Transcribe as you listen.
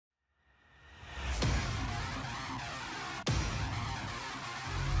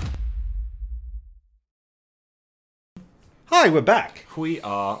Hi, we're back. We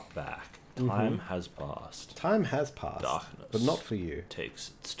are back. Time has passed. Time has passed. Darkness but not for you,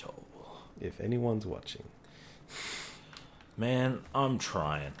 takes its toll. if anyone's watching. Man, I'm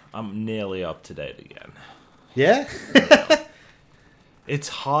trying. I'm nearly up to date again. Yeah? It's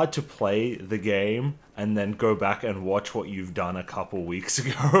hard to play the game and then go back and watch what you've done a couple weeks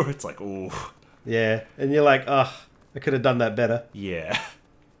ago. It's like, ooh. Yeah, and you're like, ugh, I could have done that better. Yeah.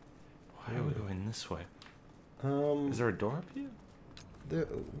 Why are we going this way? Is there a door up here?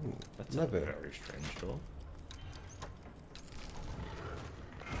 That's a very strange door.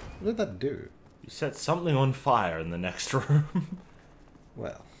 What did that do? You set something on fire in the next room.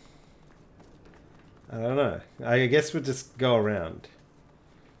 Well, I don't know. I guess we'll just go around.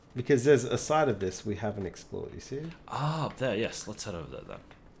 Because there's a side of this we haven't explored, you see? Ah, up there, yes. Let's head over there then.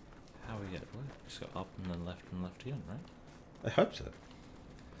 How we get? Just go up and then left again, right? I hope so.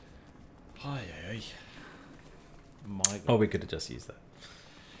 Aye. My God. Oh, we could have just used that.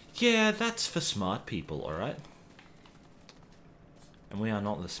 Yeah, that's for smart people, alright? And we are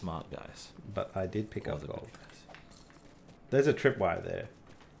not the smart guys. But I did pick Or up the gold. good guys. There's a tripwire there.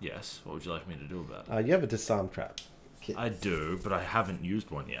 Yes, what would you like me to do about it? You have a disarm trap kit. I do, but I haven't used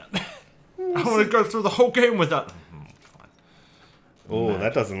one yet. I want to go through the whole game with that. Fine. Oh,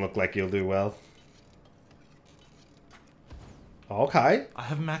 that doesn't look like you'll do well. Okay. I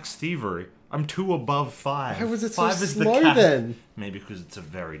have max thievery. I'm 2 above 5. Why was it so 5 is the slow cap. then? Maybe because it's a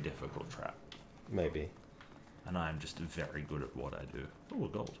very difficult trap. Maybe. And I'm just very good at what I do. Oh,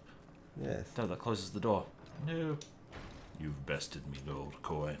 gold. Yes. No, that closes the door. No. You've bested me, gold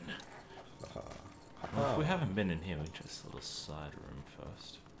coin. Well, if we haven't been in here, we just a little side room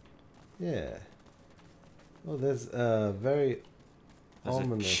first. Yeah. Oh, there's a very There's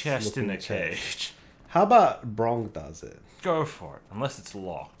ominous a chest in looking a cage. How about Bronk does it? Go for it. Unless it's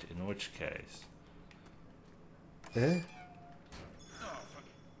locked, in which case. Eh?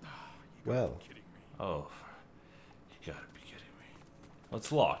 Well. Oh, you gotta be kidding me. Well,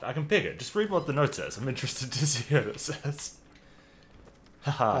 it's locked. I can pick it. Just read what the note says. I'm interested to see what it says.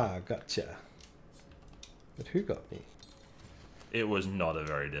 Haha. Gotcha. But who got me? It was not a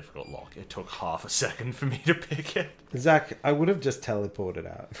very difficult lock. It took half a second for me to pick it. Zach, I would have just teleported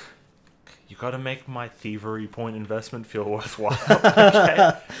out. You gotta make my thievery point investment feel worthwhile,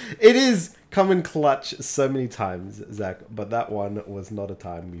 okay? It is come in clutch so many times, Zach, but that one was not a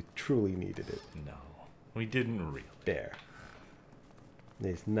time we truly needed it. No, we didn't really. Bear.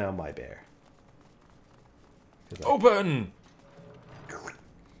 It's now my bear. Open!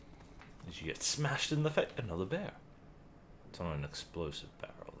 Did you get smashed in the face? Another bear. It's on an explosive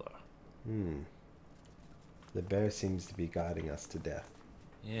barrel, though. The bear seems to be guiding us to death.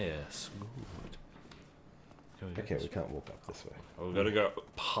 Yes, good. Okay, we can't walk up this way. Oh, we gotta go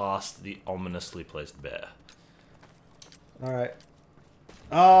past the ominously placed bear. Alright.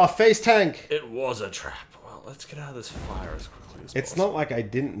 Oh, face tank! It was a trap. Well, let's get out of this fire as quickly as possible. It's not like I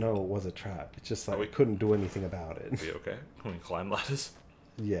didn't know it was a trap. It's just like we couldn't do anything about it. Are we okay? Can we climb ladders?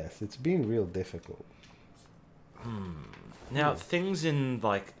 Yes, it's been real difficult. Now, things in,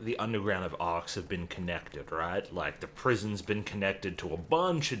 like, the underground of Arcs have been connected, right? Like, the prison's been connected to a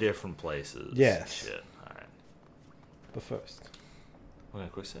bunch of different places. Yes. Shit, alright. But first. We're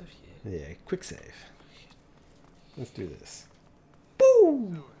gonna quick save? Yeah. Yeah, quick save. Let's do this.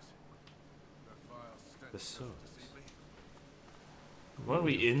 Boom! The sewers. Weren't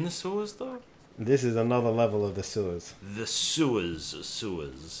we in the sewers, though? This is another level of the sewers. The sewers.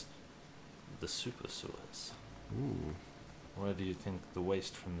 The super sewers. Where do you think the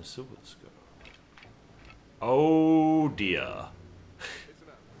waste from the sewers go? Oh dear.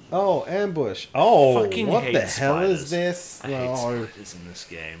 Oh, ambush. Oh, Fucking what hate the hell spiders. is this? I hate spiders in this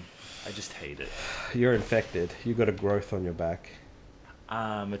game. I just hate it. You're infected. You got a growth on your back.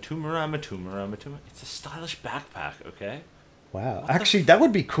 Matumara. It's a stylish backpack, okay? Wow. Actually, that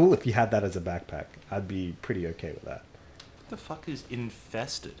would be cool if you had that as a backpack. I'd be pretty okay with that. What the fuck is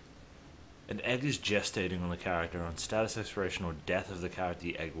infested? An egg is gestating on the character. On status expiration or death of the character,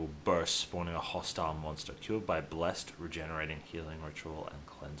 the egg will burst, spawning a hostile monster. Cured by blessed, regenerating, healing ritual, and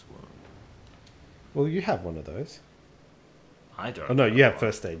cleanse wound. Well, you have one of those. I don't. Oh, no, you have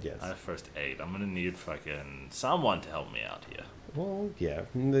first aid, yes. I have first aid. I'm gonna need fucking someone to help me out here. Well, yeah.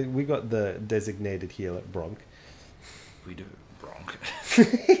 We got the designated heal at Bronk. We do. Bronk.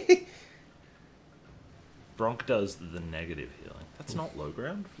 Bronk does the negative healing. That's not low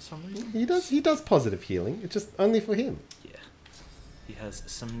ground for some reason. He does positive healing. It's just only for him. Yeah. He has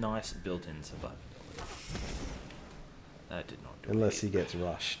some nice built-in survivability. That did not do Unless he gets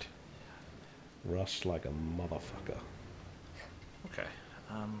rushed. Rushed like a motherfucker. Okay.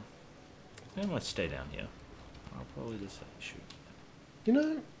 I might stay down here. I'll probably just say shoot. You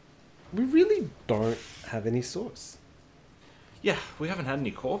know, we really don't have any source. Yeah, we haven't had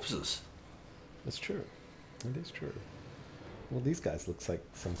any corpses. That's true. It is true. Well, these guys looks like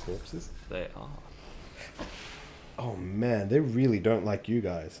some corpses. They are. Oh man, they really don't like you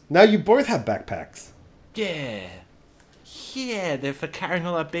guys. Now you both have backpacks. Yeah. Yeah, they're for carrying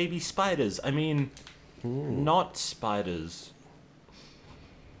all our baby spiders. I mean, not spiders.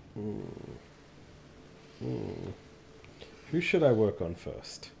 Who should I work on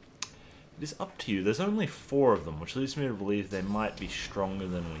first? It is up to you. There's only 4 of them, which leads me to believe they might be stronger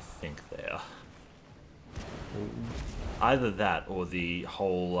than we think they are. Either that or the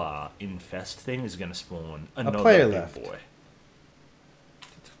whole infest thing is going to spawn another player big left. boy.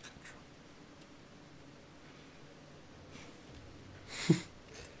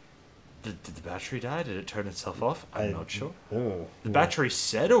 Did the battery die? Did it turn itself off? I'm not sure. Oh, The battery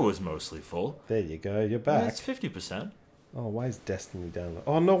said it was mostly full. there you go. You're Yeah, back. it's 50%. Oh, why is Destiny down low?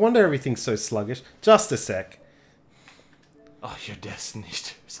 Oh, no wonder everything's so sluggish. Just a sec. Oh, your Destiny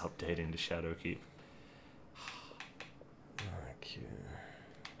is updating to Shadowkeep. Okay.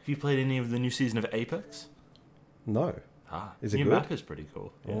 Have you played any of the new season of Apex? No. Ah, Is it new good? map is pretty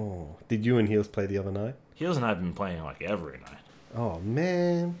cool. Yeah. Oh, did you and Heels play the other night? Heels and I have been playing like every night. Oh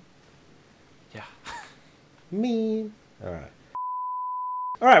man, Yeah. mean. All right.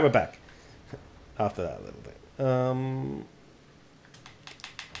 All right, we're back. After that, a little bit.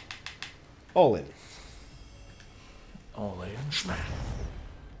 All in. All in. Smack.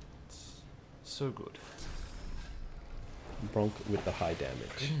 So good. Bronk with the high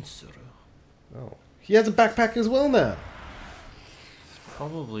damage. Sort of. Oh, he has a backpack as well now.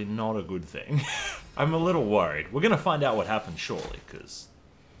 Probably not a good thing. I'm a little worried. We're going to find out what happens shortly, because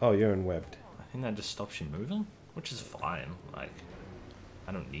Oh, you're unwebbed. I think that just stops you moving, which is fine. Like,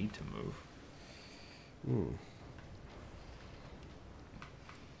 I don't need to move.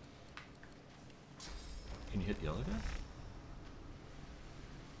 Can you hit the other guy?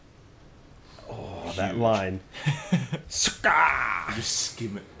 Oh, that Huge. line. Ska! You just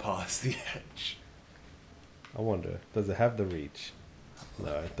skim it past the edge. I wonder, does it have the reach?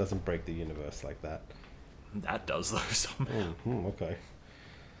 No, it doesn't break the universe like that. That does, though, somehow. Okay.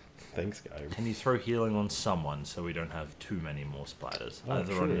 Thanks, guy. Can you throw healing on someone so we don't have too many more spiders? Oh,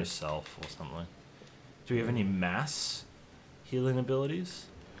 Either on true. yourself or something. Do we have any mass healing abilities?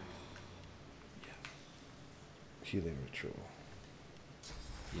 Healing ritual.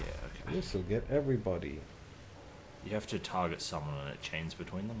 Yeah, okay. This will get everybody. You have to target someone and it chains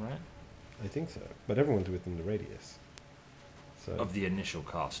between them, right? I think so. But everyone's within the radius. So Of the initial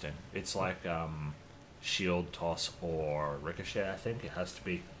casting. It's like shield toss or ricochet, I think. It has to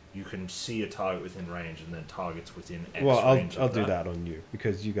be. You can see a target within range and then targets within X well, range. I'll do that on you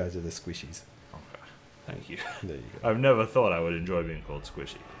because you guys are the squishies. Okay. Thank you. There you go. I've never thought I would enjoy being called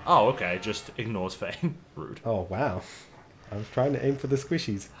squishy. Oh, okay. Just ignores Fane. Rude. Oh wow! I was trying to aim for the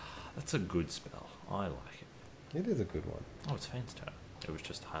squishies. That's a good spell. I like it. It is a good one. Oh, it's Fane's turn. It was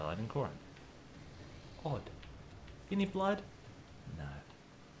just highlighting Corin. Odd. Any blood? No.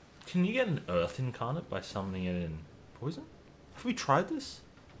 Can you get an Earth incarnate by summoning it in poison? Have we tried this?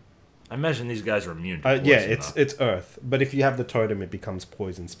 I imagine these guys are immune to poison. Yeah, though. it's Earth, but if you have the totem, it becomes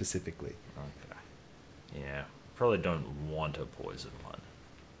poison specifically. Okay. Yeah. Probably don't want a poison one.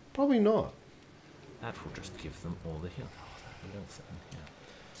 Probably not. That will just give them all the heal. Oh, that little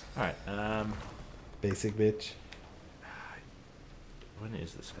thing. Yeah. Alright, Basic bitch. when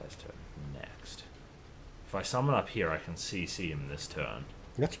is this guy's turn? Next. If I summon up here, I can CC him this turn.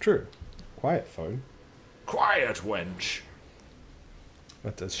 That's true. Quiet phone. Quiet, wench!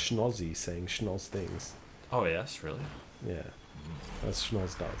 That's a schnozzy saying schnoz things. Oh, yes, really? Yeah, that's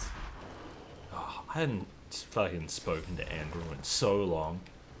schnoz does. Oh, I hadn't fucking spoken to Andrew in so long.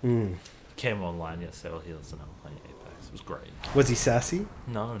 Mm. Came online yesterday while he was playing Apex. It was great. Was he sassy?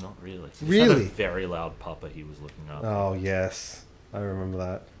 No, not really. He Really? had a very loud pupper he was looking up. Oh yes, I remember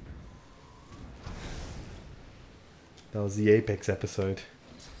that. That was the Apex episode.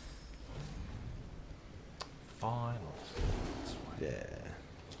 Finals. Yeah.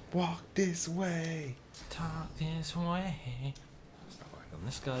 Walk this way. Talk this way. Start working on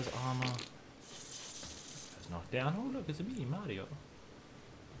this guy's armor. Guy's knocked down. Oh look, it's a me, Mario.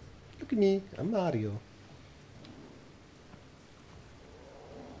 Look at me, I'm Mario.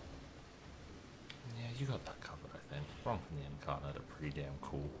 Yeah, you got that covered, I think. Bronk and the Incarnate are pretty damn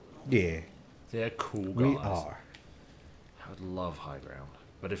cool. Yeah, They're cool guys. we are. I would love high ground.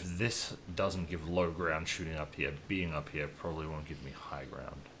 But if this doesn't give low ground shooting up here, being up here probably won't give me high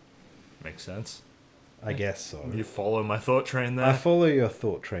ground. Make sense? I guess so. You follow my thought train there? I follow your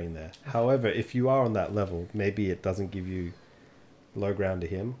thought train there. However, if you are on that level, maybe it doesn't give you low ground to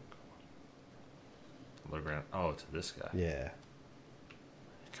him. Low ground. Oh, to this guy. Yeah.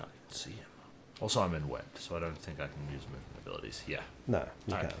 I can't even see him. Also, I'm in wet, so I don't think I can use movement abilities. Yeah. No,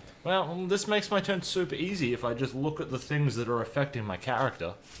 you Alright. can't. Well, this makes my turn super easy if I just look at the things that are affecting my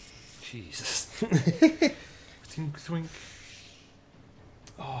character. Jesus. Think, think.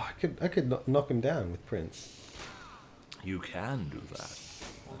 Oh, I could knock him down with Prince. You can do that.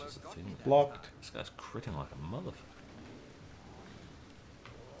 What is the thing there? Blocked. This guy's critting like a motherfucker.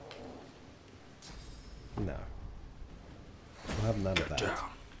 No. We'll have none of that. Down.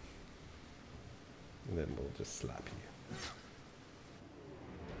 And then we'll just slap you.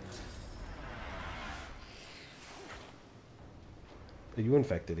 Are you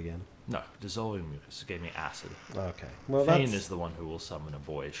infected again? No, dissolving mucus gave me acid. Okay. Well, Fane that's... is the one who will summon a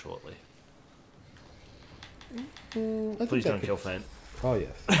boy shortly. I think Please that don't could- kill Fane. Oh,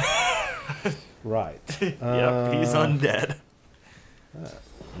 yes. Right. Yep, he's undead. Ah.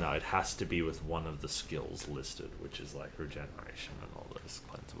 No, it has to be with one of the skills listed, which is like regeneration and all those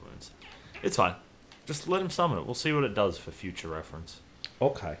cleanse wounds. It's fine. Just let him summon it. We'll see what it does for future reference.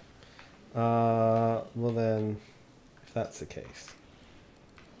 Okay. Well then, if that's the case.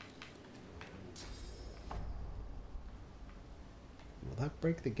 Will that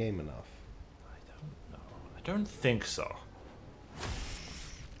break the game enough? I don't know. I don't think so.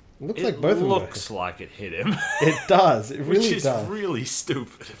 It looks It like both of them. looks like it hit him. It does. It really Which is does. really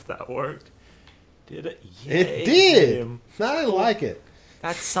stupid if that worked. Did it? Yeah, It hit did. him. I like it.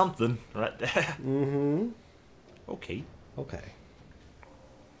 That's something right there. Mm-hmm. Okay. Okay.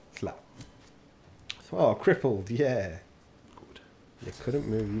 Slap. Oh, crippled. Yeah. Good. You couldn't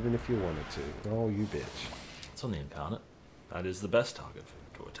move even if you wanted to. Oh, you bitch. It's on the incarnate. That is the best target for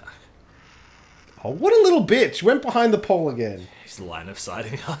him to attack. Oh, what a little bitch. Went behind the pole again. He's line of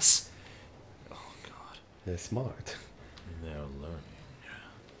sighting us. Oh god. They're smart. They're learning.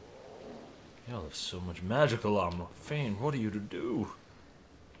 Y'all have so much magical armor. Fane, what are you to do?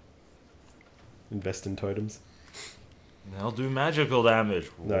 Invest in totems. They'll do magical damage.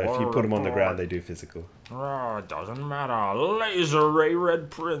 No, if you put them on the ground, they do physical. It doesn't matter. Laser ray red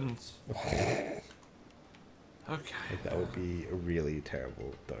prince. Okay. Like, that would be a really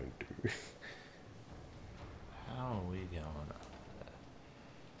terrible don't do. How are we going up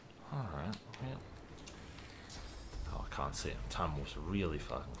there? Alright, yeah. Oh, I can't see him. Time Warp's really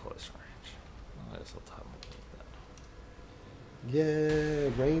fucking close range. I guess I'll Time Warp that.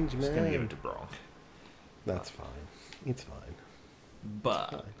 Yeah, range I'm man. just gonna give it to Bronk. That's fine. It's fine.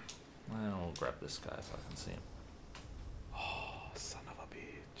 But, Fine. I'll grab this guy if I can see him. Oh, son of a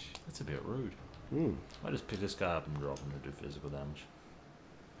bitch. That's a bit rude. Hmm. I just pick this guy up and drop him to do physical damage.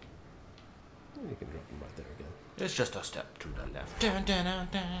 You can drop him right there again. It's just a step to the left. Dun, dun, dun,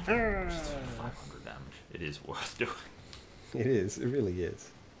 dun. 500 damage. It is worth doing. It is. It really is.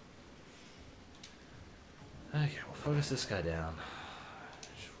 Okay, we'll focus this guy down.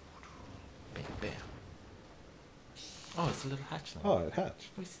 Bam, bam. Oh, it's a little hatchling. Oh, it hatched.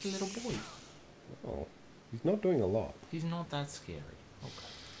 Oh, it's a little boy. Oh, he's not doing a lot. He's not that scary. Okay.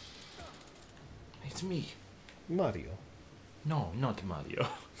 It's me. Mario. No, not Mario.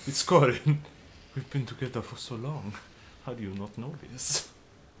 It's Corin. We've been together for so long. How do you not know this?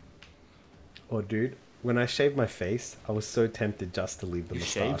 Oh, dude. When I shaved my face, I was so tempted just to leave the You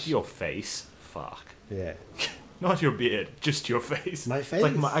mustache. shaved your face? Fuck. Yeah. Not your beard, just your face. My face?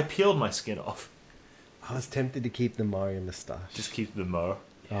 Like I peeled my skin off. I was tempted to keep the Mario mustache. Just keep the mo.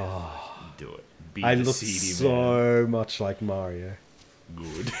 Oh, Do it. Be I the look seedy so much like Mario. man.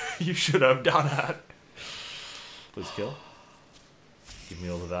 Good. You should have done that. Please kill. Give me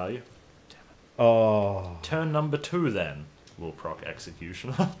all the value. Oh. Turn number 2 then. We'll proc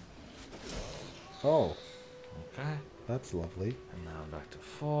Executioner. Oh, Okay. that's lovely. And now back to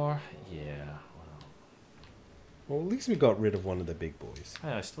 4. Yeah. Well, at least we got rid of one of the big boys.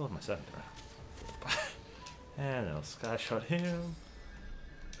 Yeah, I still have my secondary. And I'll sky shot him.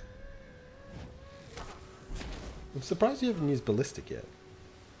 I'm surprised you haven't used ballistic yet.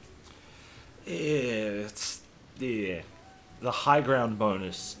 It's yeah. The high ground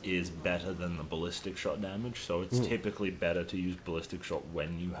bonus is better than the ballistic shot damage, so it's typically better to use ballistic shot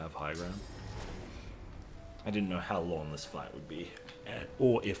when you have high ground. I didn't know how long this fight would be,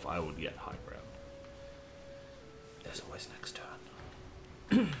 or if I would get high ground. There's always next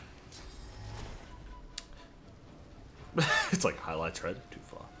turn. It's like highlights red, too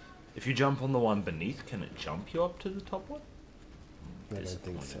far. If you jump on the one beneath, can it jump you up to the top one? I don't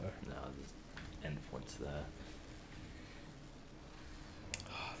think so. No, there's endpoints there.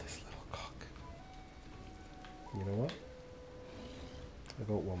 Oh, this little cock. You know what? I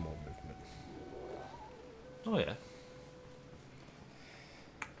got one more movement. Oh yeah.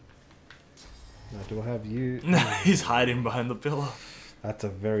 Now, do I have you? He's hiding behind the pillar. That's a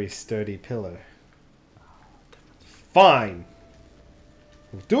very sturdy pillar. Fine.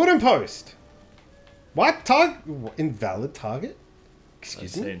 We'll do it in post. What? Invalid target?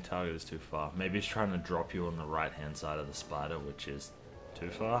 Excuse me? Saying target is too far. Maybe he's trying to drop you on the right hand side of the spider, which is too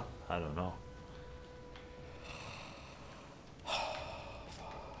far? I don't know.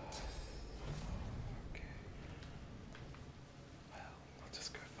 Okay. Well, I'll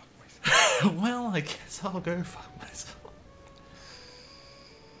just go fuck myself. Well, I guess I'll go fuck myself.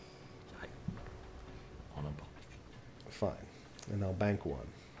 On a bike. Fine. And I'll bank one.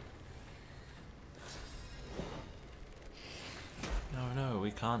 No,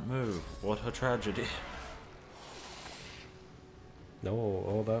 we can't move. What a tragedy. No,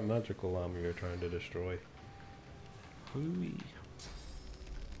 all that magical armor you're trying to destroy. Hooey.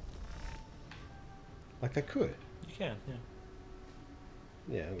 Like I could. You can, yeah.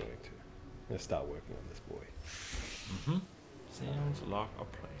 Yeah, I'm going to. I'm going to start working on this boy. Mm-hmm. Sounds like a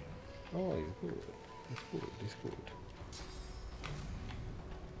plan. Oh, he's good. He's good. He's good.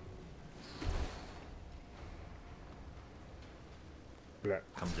 Black.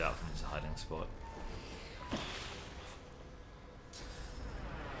 Comes out from his hiding spot.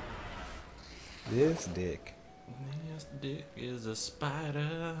 This dick. This dick is a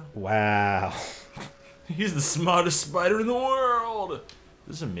spider. Wow. He's the smartest spider in the world.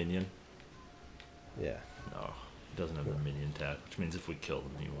 This is a minion. Yeah. No, he doesn't have the minion tag, which means if we kill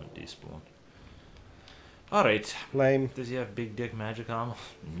them, he won't despawn. Alright. Lame. Does he have big dick magic armor?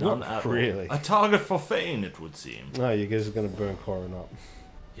 None Not at really. all. A target for Fane, it would seem. No, you guys are going to burn Corin up.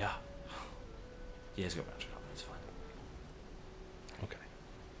 Yeah. Yeah, he's got magic armor, it's fine. Okay.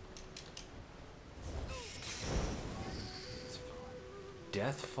 It's fine.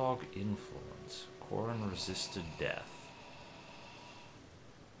 Death Fog Influence. Corin resisted death.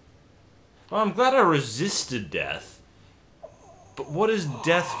 Well, I'm glad I resisted death. But what is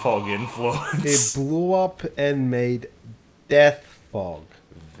Death Fog Influence? It blew up and made death fog.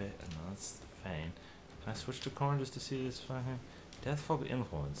 No, that's Fane. Can I switch to Corin just to see this fucking... Death Fog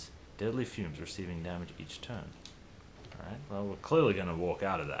Influence. Deadly fumes receiving damage each turn. Alright, well, we're clearly going to walk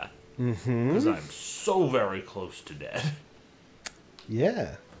out of that. Mm-hmm. Because I'm so very close to dead.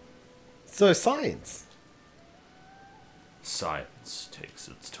 Yeah. So science. Science takes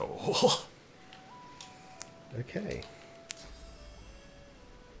its toll. Okay.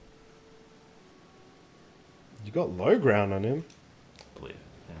 You got low ground on him. I believe it.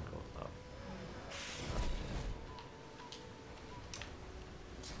 And go up.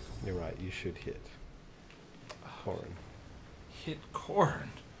 You're right, you should hit Corin. Hit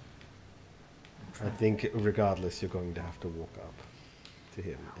Corin. I think regardless, you're going to have to walk up to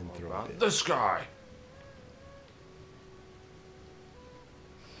him and throw a bit. This guy.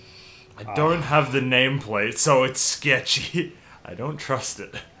 I don't have the nameplate, so it's sketchy. I don't trust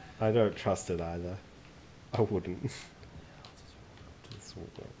it. I don't trust it either. I wouldn't. That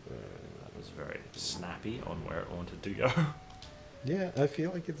was very snappy on where it wanted to go. Yeah, I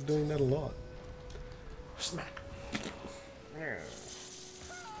feel like it's doing that a lot. Smack. Hey,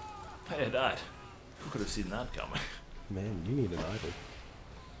 I died. Who could have seen that coming? Man, you need an idol.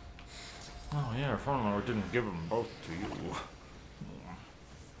 Oh yeah, if only I didn't give them both to you.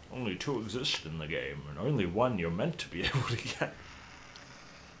 Only two exist in the game, and only one you're meant to be able to get.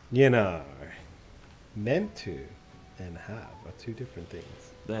 You know, meant to and have are two different things.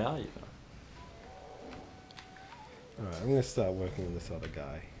 They are, you know. Alright, I'm going to start working on this other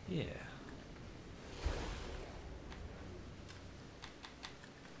guy. Yeah.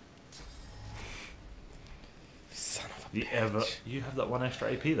 Son of a The bitch. ever... You have that one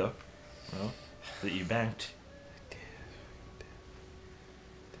extra AP, though. Well, that you banked.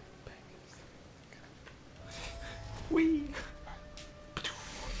 Whee!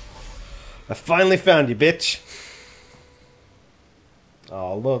 I finally found you, bitch.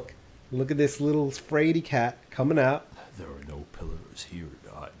 Oh, look. Look at this little fraidy cat coming out. There are no pillars here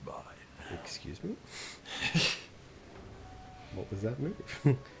to hide behind. Excuse me? What was that move?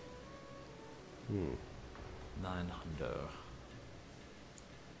 900.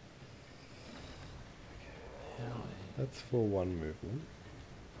 Hell That's for one movement.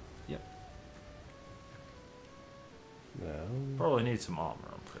 Yep. Now, Probably need some armor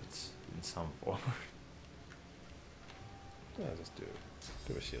upgrades in some form. I'll just do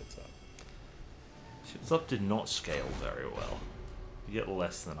a shields up. Shields up did not scale very well. You get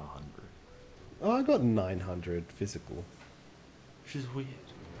less than 100. Oh, I got 900 physical. Which is weird.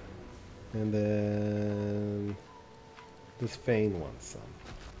 And then this Fane wants some.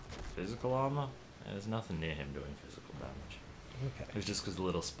 Physical armor? Yeah, there's nothing near him doing physical damage. Okay. It was just because the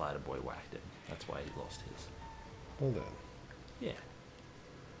little spider boy whacked him. That's why he lost his. Well then. Yeah.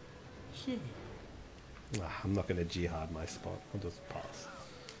 I'm not gonna jihad my spot. I'll just pass.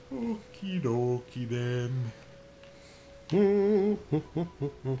 Okie dokie then. Hmm.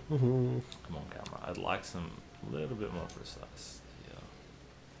 Come on, camera. I'd like some a little bit more precise. Yeah.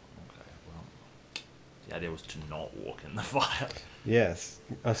 Okay, well. The idea was to not walk in the fire. Yes.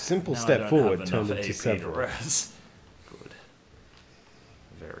 A simple Now I step don't forward have turned enough into AP several. to res. Good.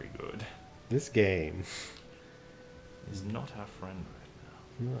 Very good. This game. He's not our friend right now.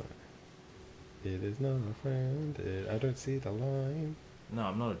 No. It is not a friend. I don't see the line. No,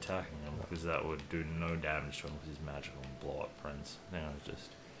 I'm not attacking him because that would do no damage to him because he's magical and blow up Prince. I think I was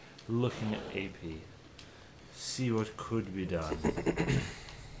just looking at AP. See what could be done.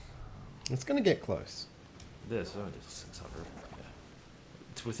 It's gonna get close. This, oh, it is 600. Yeah.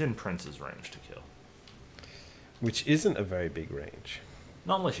 It's within Prince's range to kill. Which isn't a very big range.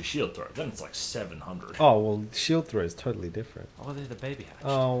 Not unless you shield throw, then it's like 700. Oh, well, shield throw is totally different. Oh, they're the baby hatched.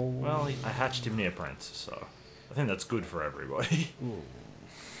 Oh. Well, I hatched him near Prince, so I think that's good for everybody. Ooh.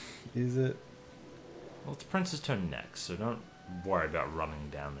 Is it? Well, it's Prince's turn next, so don't worry about running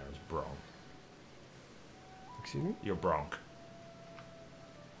down there as Bronk. Excuse me? You're Bronk.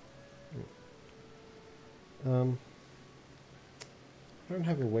 I don't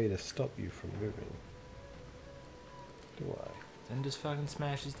have a way to stop you from moving. Do I? Then just fucking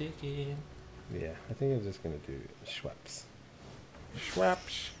smash his dick in. Yeah, I think I'm just gonna do schwaps.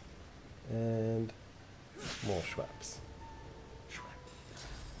 Schwaps. And more schwaps.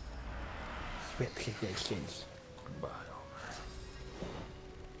 Goodbye.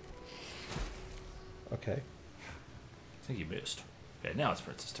 Okay. I think you missed. Okay, now it's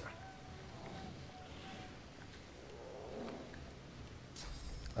Prince's turn.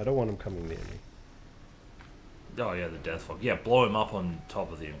 I don't want him coming near me. Oh yeah, the Death Fog. Yeah, blow him up on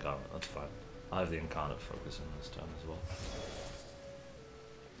top of the Incarnate. That's fine. I have the Incarnate focus in this turn as well.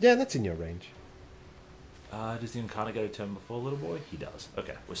 Yeah, that's in your range. Does the Incarnate get a turn before Little Boy? He does.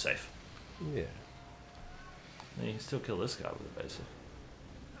 Okay, we're safe. Yeah. Then you can still kill this guy with a basic.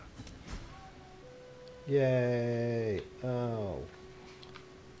 Yay. Oh.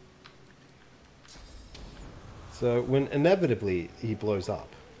 So when inevitably he blows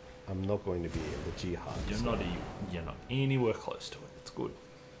up, I'm not going to be able to jihad. You're not anywhere close to it. It's good.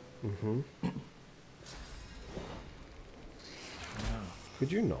 Mm-hmm. Yeah.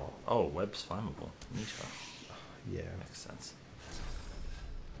 Could you not? Oh, web's flammable. Neato. Yeah. Makes sense.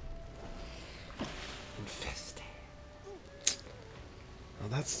 Infested. Oh,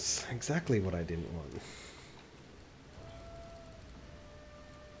 that's exactly what I didn't want.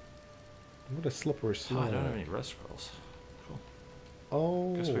 What a slippery Oh, slope. I don't have any rest rolls. Cool.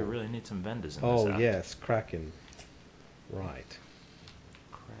 Oh. Guess we really need some vendors in this Oh, app. yes. Kraken. Right.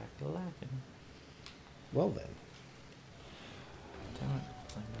 Crack-a-lackin'. Well then. Damn it.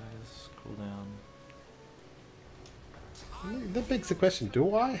 Flame daggers. Cool down. That begs the question,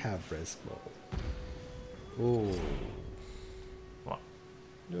 do I have res roll? Oh. What?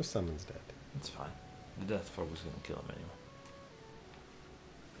 Your summon's dead. That's fine. The Death Fog was going to kill him anyway.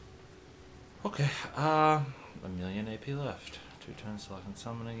 Okay, a million AP left. 2 turns till I can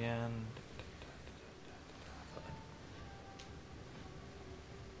summon again.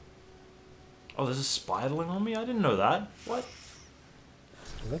 Oh, there's a spiderling on me? I didn't know that. What?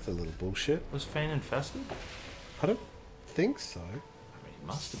 Well, that's a little bullshit. Was Fane infested? I don't think so. I mean, it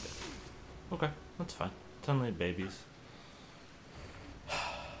must have been. Okay, that's fine. It's only babies. You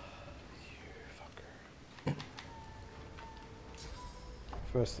fucker.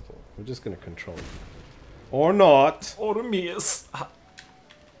 First of all, we're just going to control you. Or not. Automius.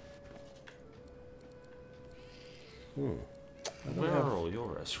 Where are all your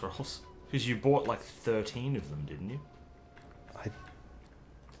rest scrolls? Because you bought like 13 of them, didn't you? I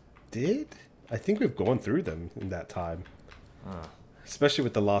did? I think we've gone through them in that time. Especially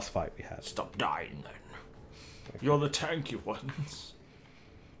with the last fight we had. Stop dying then. Okay. You're the tanky ones.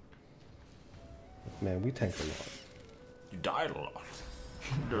 Man, we tanked a lot. You died a lot.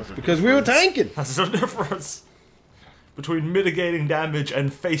 Because we were tanking! That's the difference between mitigating damage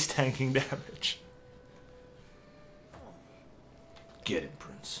and face tanking damage. Get it,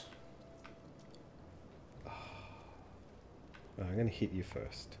 Prince. I'm gonna hit you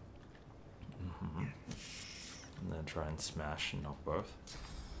first. And then try and smash and knock both.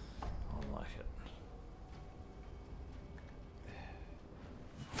 I like it.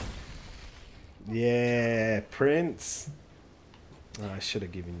 Yeah, Prince. I should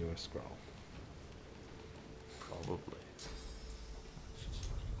have given you a scroll. Probably. Let's just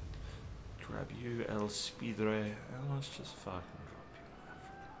grab you, El Speedre, and let's just fucking drop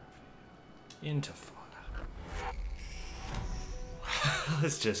you into fire.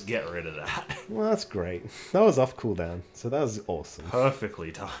 Let's just get rid of that. Well, that's great. That was off cooldown, so that was awesome.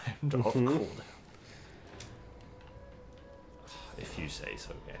 Perfectly timed off cooldown. If you say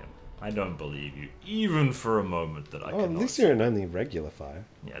so, game. I don't believe you, even for a moment that I Oh, cannot. at least you're in only regular fire.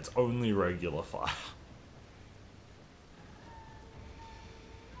 Yeah, it's only regular fire.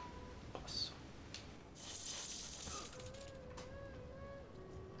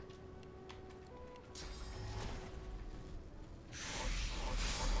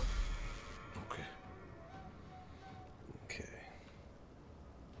 Okay. Okay.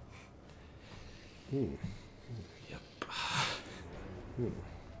 Hmm. Yep. Hmm.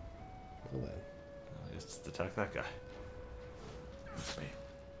 Well then. Let's attack that guy. With me.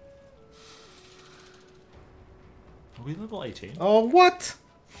 Are we level 18? Oh, what?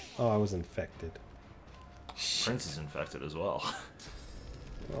 Oh, I was infected. Prince is infected as well.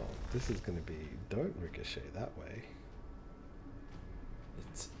 Oh, this is going to be... Don't ricochet that way.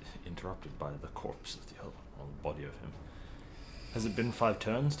 It's interrupted by the corpse of the other, or the body of him. Has it been 5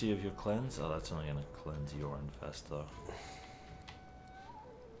 turns? Do you have your cleanse? Oh, that's only going to cleanse your infest, though.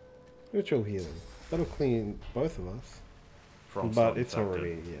 Ritual healing. That'll clean both of us. Frost's But not it's infected.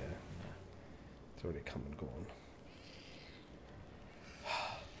 already, yeah. It's already come and gone.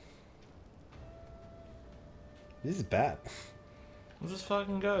 This is bad. Let's just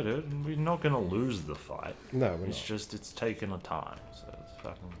fucking go, dude. We're not going to lose the fight. No, we're It's not. just, it's taken a time. So it's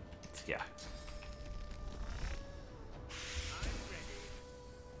fucking, yeah.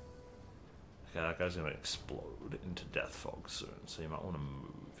 Okay, that guy's going to explode into death fog soon. So you might want to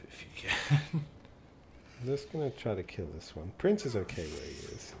move if you can. I'm just going to try to kill this one. Prince is okay where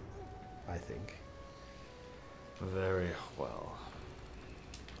he is. I think. Very well.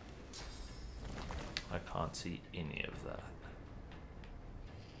 I can't see any of that.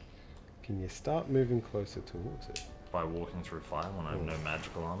 Can you start moving closer towards it? By walking through fire when I have no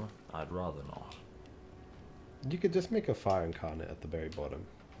magical armor? I'd rather not. You could just make a fire incarnate at the very bottom.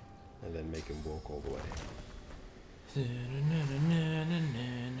 And then make him walk all the way.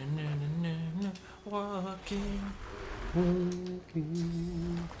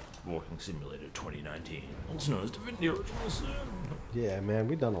 Walking Simulator 2019. Also known as Divinity Original Sin. Yeah, man,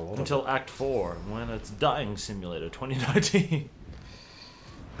 we've done a lot Until Act 4, when it's Dying Simulator 2019.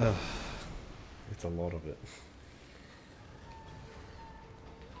 of it. It's a lot of it.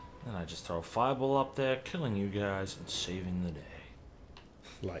 Then I just throw a fireball up there, killing you guys and saving the day.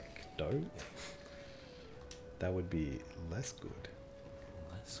 Like, don't. That would be less good.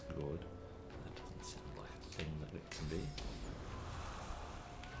 That's good. That doesn't sound like a thing that it can be.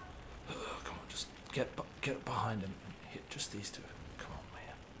 Come on, just get behind him and hit just these two. Come on,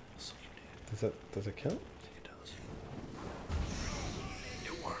 man. That's what you did. Does it count? I think it does.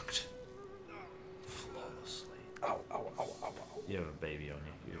 It worked. Flawlessly. Ow, ow, ow, ow, ow. You have a baby on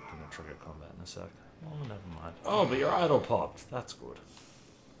you. You're gonna trigger combat in a sec. Oh, never mind. Oh, but your idol popped. That's good.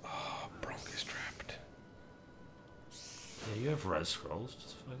 Oh, Bronk is trapped. Yeah, you have res scrolls.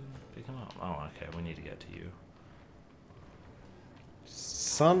 Just fucking pick them up. Oh, okay. We need to get to you.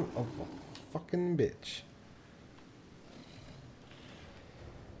 Son of a fucking bitch.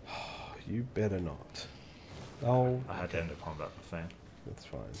 You better not. Oh, I had to end the combat with Fane. that's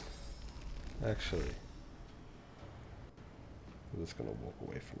fine. Actually, I'm just gonna walk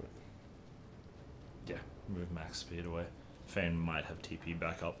away from it. Yeah, move max speed away. Fane might have TP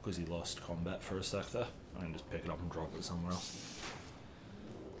back up because he lost combat for a sec there. I can just pick it up and drop it somewhere else.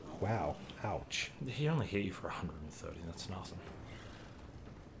 Wow. Ouch. He only hit you for 130. That's nothing.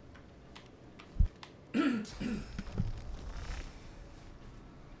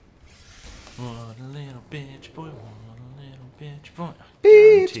 What a little bitch boy, what a little bitch boy.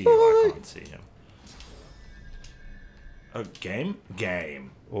 Bitch Guarantee boy. you I can't see him. Oh, game?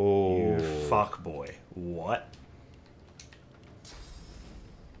 Game. Oh. You fuck boy. What?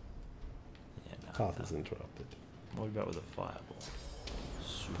 Yeah, no. Path is interrupted. What about with a fireball?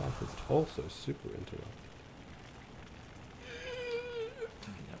 Super. Path is also super interrupted.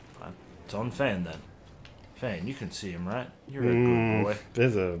 Yep, fine. It's on Fane then. Fane, you can see him, right? You're a good boy.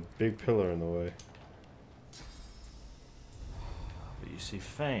 There's a big pillar in the way. But you see,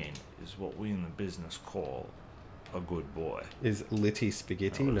 Fane is what we in the business call a good boy. Is Litty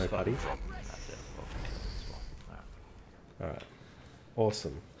Spaghetti, no putty? Alright.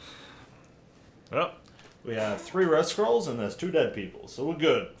 Awesome. Well, we have 3 res scrolls and there's 2 dead people, so we're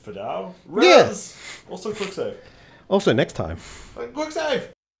good for now. Yeah. Res! Also quick save. Also, next time. Quick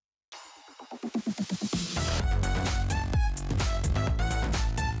save!